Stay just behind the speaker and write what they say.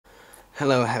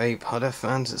Hello Harry Potter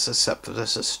fans, it's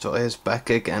Acephalus Destroyers back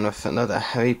again with another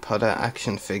Harry Potter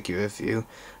action figure review,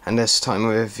 and this time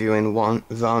we're reviewing Ron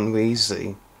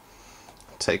Weasley.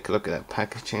 Take a look at that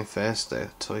packaging first. The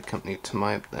toy company to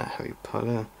my up there, Harry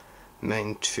Potter,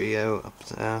 main trio up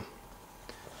there,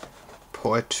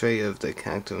 portrait of the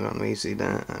character Ron Weasley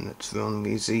there, and it's Ron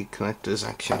Weasley collector's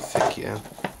action figure.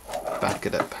 Back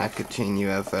of the packaging you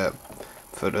have a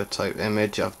prototype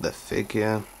image of the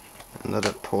figure,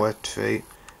 another portrait,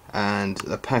 and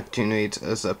the packaging reads,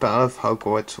 as the Battle of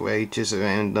Hogwarts rages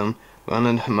around them, Ron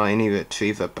and Hermione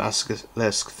retrieve a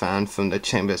basilisk fan from the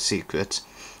Chamber of Secrets.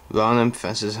 Ron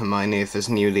impresses Hermione with his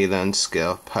newly learned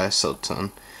skill,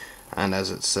 Parselton, and as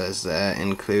it says there,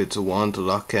 includes a wand,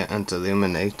 locket, and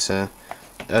illuminator.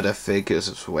 Other figures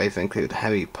of Wave include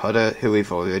Harry Potter, who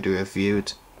we've already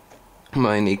reviewed,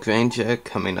 Hermione Granger,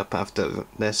 coming up after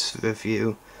this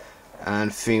review,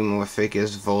 and 3 more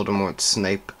figures, Voldemort,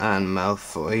 Snape, and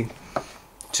Malfoy.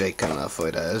 Draco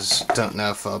Malfoy, that is. Don't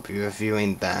know if I'll be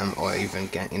reviewing them or even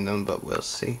getting them, but we'll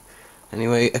see.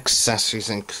 Anyway, accessories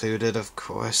included, of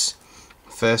course.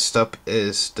 First up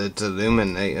is the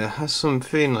Deluminator. Has some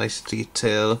pretty nice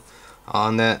detail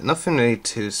on it. Nothing really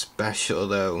too special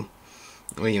though,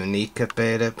 or unique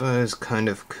about it, but it's kind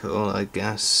of cool, I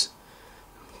guess.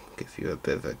 Give you a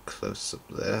bit of a close-up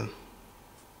there.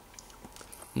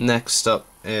 Next up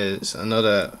is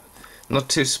another not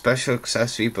too special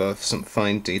accessory but with some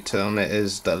fine detail on it,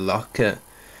 is the locket,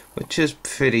 which is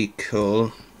pretty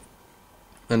cool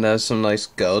and has some nice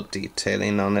gold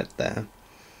detailing on it there.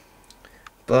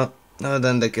 But other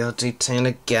than the gold detailing,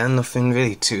 again, nothing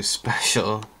really too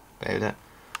special about it.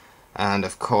 And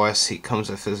of course he comes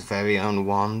with his very own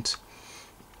wand.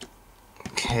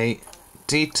 Okay,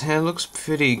 detail looks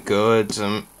pretty good.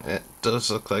 It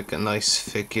does look like a nice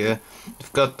figure.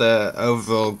 I've got the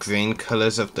overall green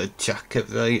colours of the jacket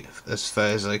right, as far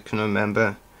as I can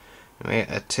remember. Right,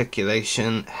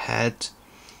 articulation, head,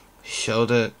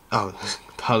 shoulder,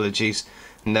 apologies,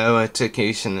 no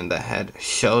articulation in the head,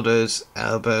 shoulders,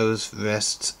 elbows,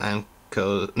 wrists,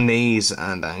 ankles, knees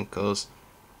and ankles.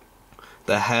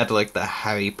 The head, like the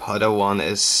Harry Potter one,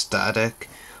 is static,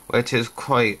 which is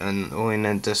quite annoying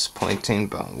and disappointing,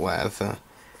 but whatever.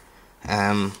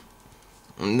 And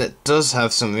it does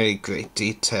have some really great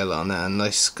detail on it, and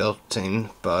nice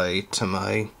sculpting by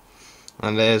Tamai.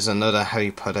 And there's another Harry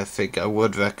Potter figure I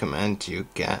would recommend you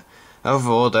get.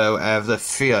 Overall though, of the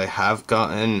 3 I have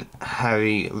gotten,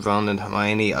 Harry, Ron and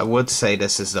Hermione, I would say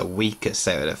this is the weakest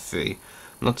out of the 3.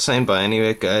 I'm not saying by any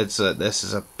regards that this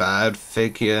is a bad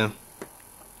figure,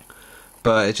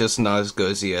 but it's just not as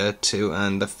good as the other 2,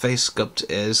 and the face sculpt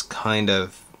is kind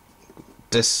of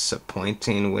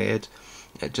disappointing, weird.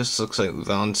 It just looks like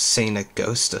Ron's seen a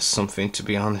ghost or something, to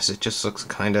be honest. It just looks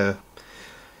kind of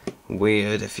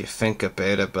weird if you think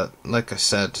about it, but like I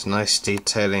said, nice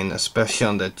detailing, especially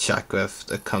on the jacket with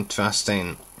the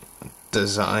contrasting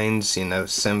designs, you know,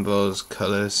 symbols,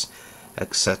 colours,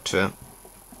 etc.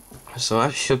 So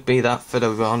that should be that for the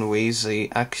Ron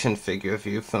Weasley action figure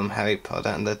review from Harry Potter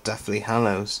and the Deathly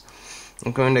Hallows.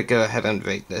 I'm going to go ahead and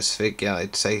rate this figure,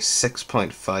 I'd say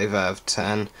 6.5 out of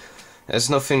 10. There's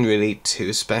nothing really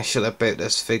too special about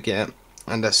this figure,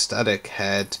 and the static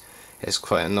head is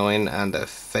quite annoying, and the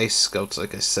face sculpt,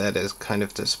 like I said, is kind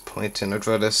of disappointing. I'd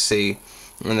rather see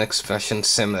an expression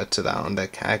similar to that on the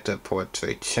character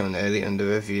portrait shown earlier in the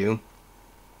review.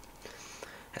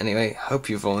 Anyway, hope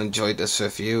you've all enjoyed this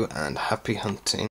review, and happy hunting.